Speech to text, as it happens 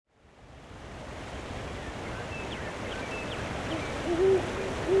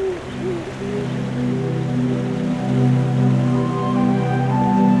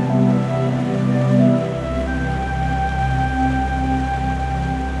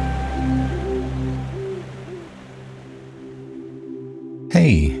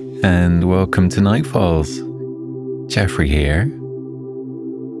Hey, and welcome to Nightfalls. Jeffrey here.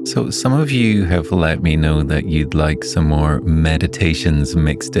 So some of you have let me know that you'd like some more meditations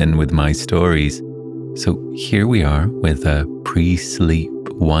mixed in with my stories. So here we are with a pre-sleep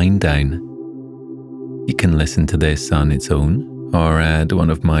wind down. You can listen to this on its own or add one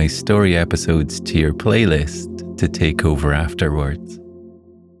of my story episodes to your playlist to take over afterwards.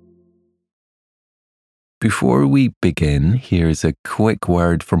 Before we begin, here's a quick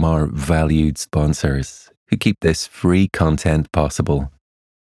word from our valued sponsors who keep this free content possible.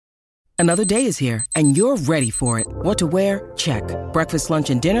 Another day is here, and you're ready for it. What to wear? Check. Breakfast,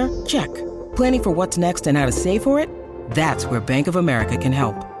 lunch, and dinner? Check. Planning for what's next and how to save for it? That's where Bank of America can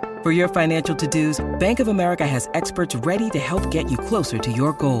help. For your financial to-dos, Bank of America has experts ready to help get you closer to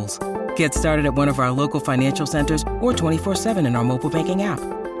your goals. Get started at one of our local financial centers or 24/7 in our mobile banking app.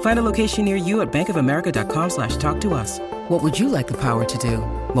 Find a location near you at bankofamerica.com/talktous. What would you like the power to do?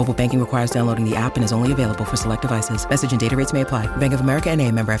 Mobile banking requires downloading the app and is only available for select devices. Message and data rates may apply. Bank of America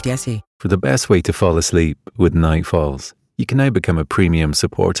N.A., member FDIC. For the best way to fall asleep with Nightfalls, you can now become a premium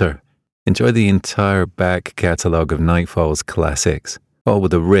supporter. Enjoy the entire back catalogue of Nightfalls classics, all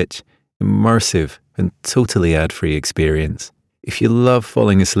with a rich, immersive, and totally ad-free experience. If you love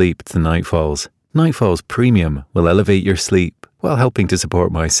falling asleep to Nightfalls, Nightfalls Premium will elevate your sleep while helping to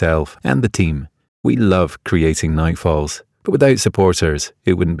support myself and the team. We love creating Nightfalls, but without supporters,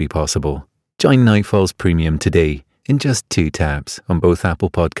 it wouldn't be possible. Join Nightfalls Premium today in just 2 taps on both Apple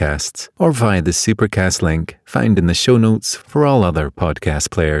Podcasts or via the Supercast link found in the show notes for all other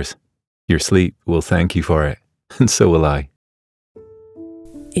podcast players. Your sleep will thank you for it, and so will I.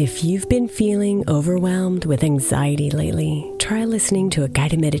 If you've been feeling overwhelmed with anxiety lately, try listening to a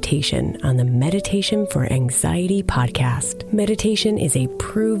guided meditation on the Meditation for Anxiety podcast. Meditation is a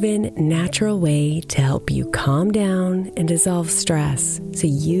proven, natural way to help you calm down and dissolve stress so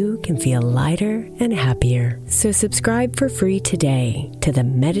you can feel lighter and happier. So subscribe for free today to the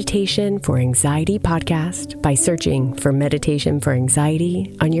Meditation for Anxiety podcast by searching for Meditation for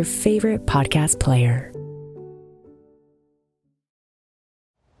Anxiety on your favorite podcast player.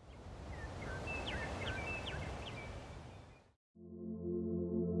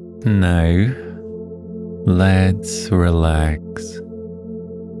 Now, let's relax.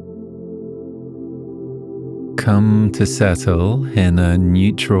 Come to settle in a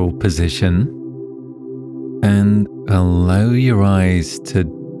neutral position and allow your eyes to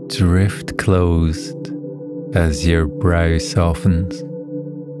drift closed as your brow softens.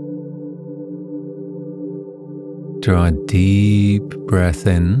 Draw a deep breath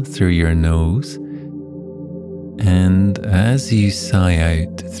in through your nose. And as you sigh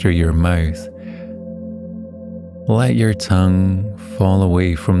out through your mouth, let your tongue fall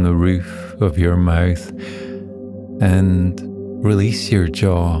away from the roof of your mouth and release your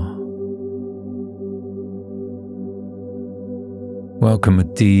jaw. Welcome a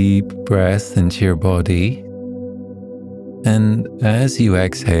deep breath into your body, and as you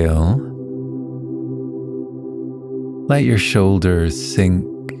exhale, let your shoulders sink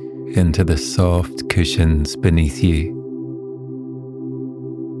into the soft cushions beneath you.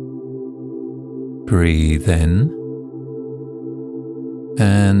 Breathe in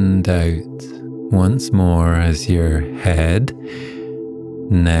and out once more as your head,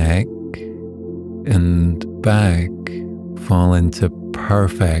 neck, and back fall into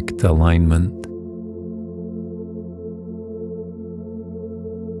perfect alignment.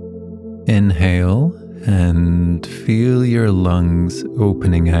 Inhale and feel your lungs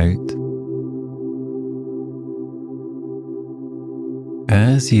opening out.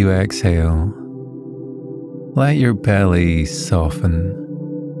 As you exhale, let your belly soften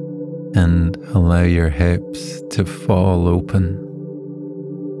and allow your hips to fall open.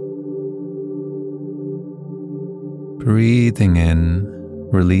 Breathing in,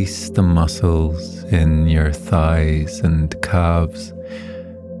 release the muscles in your thighs and calves.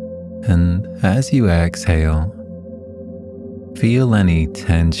 And as you exhale, feel any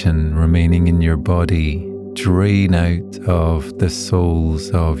tension remaining in your body drain out of the soles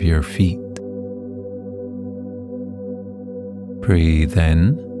of your feet. Breathe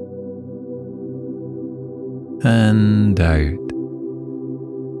in and out.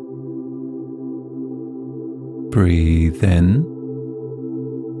 Breathe in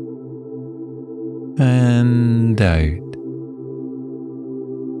and out.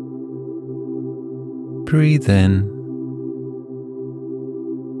 Breathe in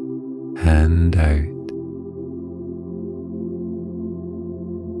and out.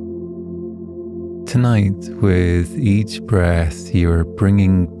 Tonight, with each breath, you are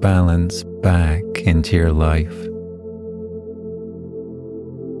bringing balance back into your life.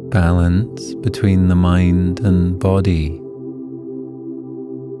 balance between the mind and body,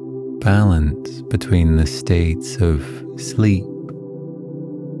 balance between the states of sleep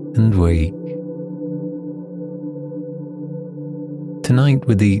and wake. Tonight,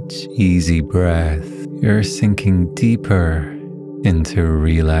 with each easy breath, you're sinking deeper into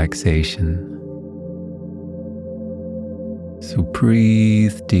relaxation. So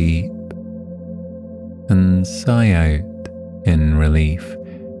breathe deep and sigh out in relief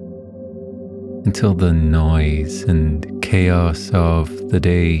until the noise and chaos of the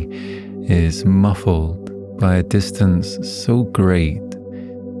day is muffled by a distance so great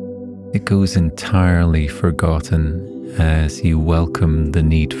it goes entirely forgotten as you welcome the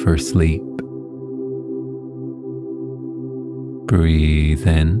need for sleep. Breathe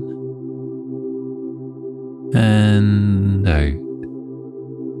in and out.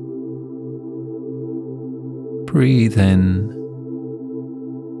 Breathe in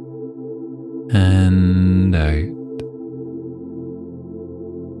and out.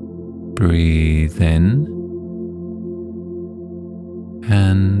 Breathe in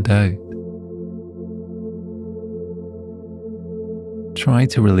and out. Try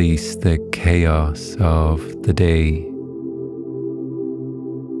to release the chaos of the day.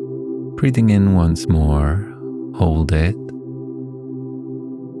 Breathing in once more, hold it.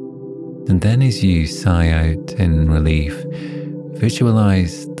 And then as you sigh out in relief,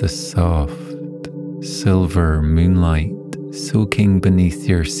 visualize the soft, silver moonlight soaking beneath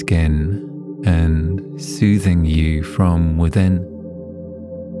your skin and soothing you from within.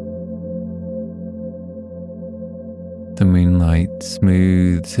 The moonlight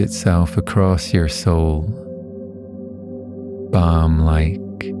smooths itself across your soul, balm-like,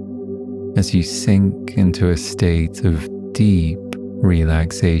 as you sink into a state of deep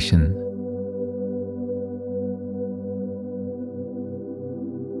relaxation.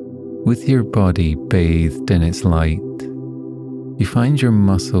 With your body bathed in its light, you find your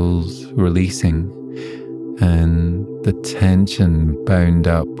muscles releasing and the tension bound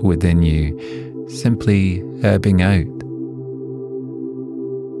up within you simply ebbing out.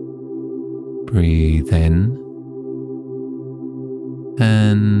 Breathe in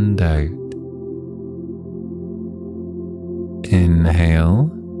and out. Inhale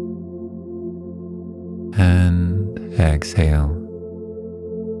and exhale.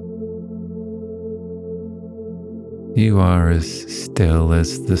 You are as still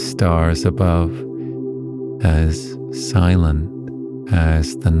as the stars above, as silent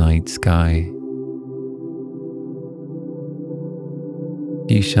as the night sky.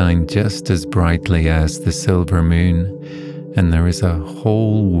 You shine just as brightly as the silver moon, and there is a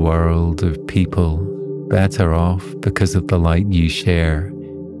whole world of people better off because of the light you share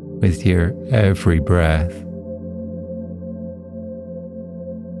with your every breath.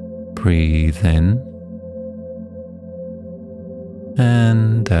 Breathe in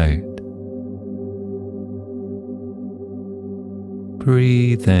and out.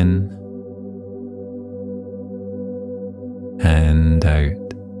 Breathe in and out.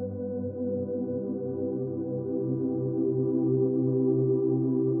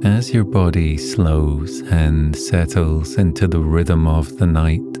 As your body slows and settles into the rhythm of the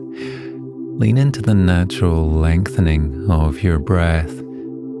night, lean into the natural lengthening of your breath.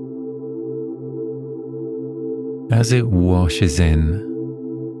 As it washes in,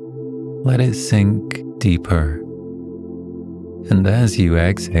 let it sink deeper. And as you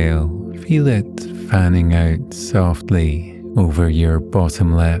exhale, feel it fanning out softly over your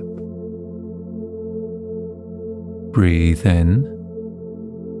bottom lip. Breathe in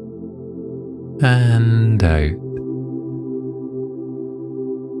and out.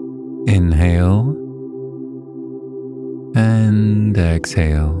 Inhale and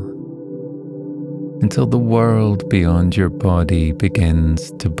exhale until the world beyond your body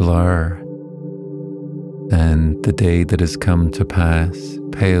begins to blur and the day that has come to pass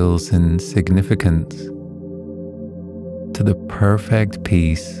pales in significance to the perfect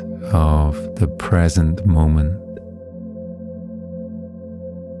peace of the present moment.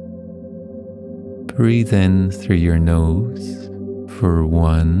 Breathe in through your nose for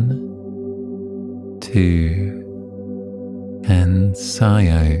 1, 2, and sigh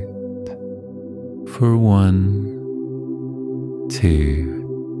out for 1, 2.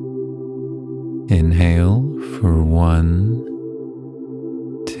 Inhale for 1,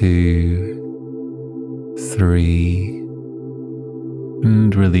 2, 3,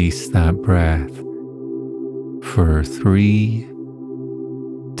 and release that breath for 3,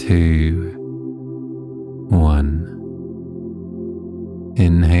 2, 1.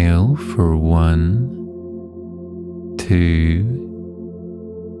 Inhale for 1,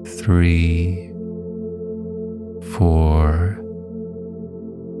 2, 3, 4,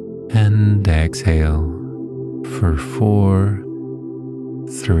 and exhale for 4,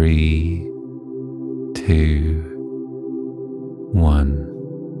 3, 2, 1.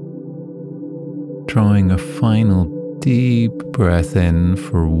 Drawing a final deep breath in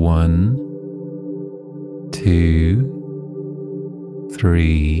for 1, 2,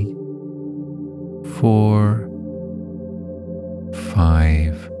 3, 4,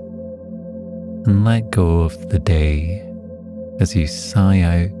 5, and let go of the day as you sigh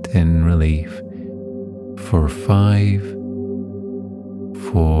out in relief for 5,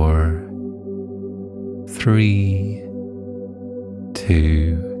 4, 3,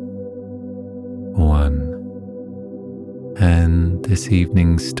 2, 1. And this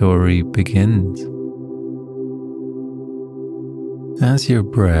evening's story begins. As your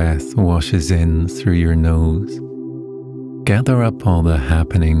breath washes in through your nose, gather up all the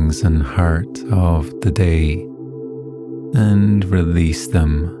happenings and hurt of the day and release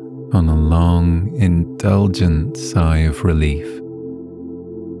them on a long, indulgent sigh of relief.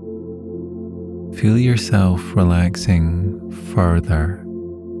 Feel yourself relaxing further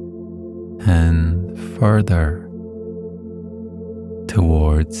and further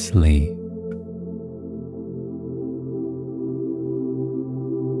towards sleep.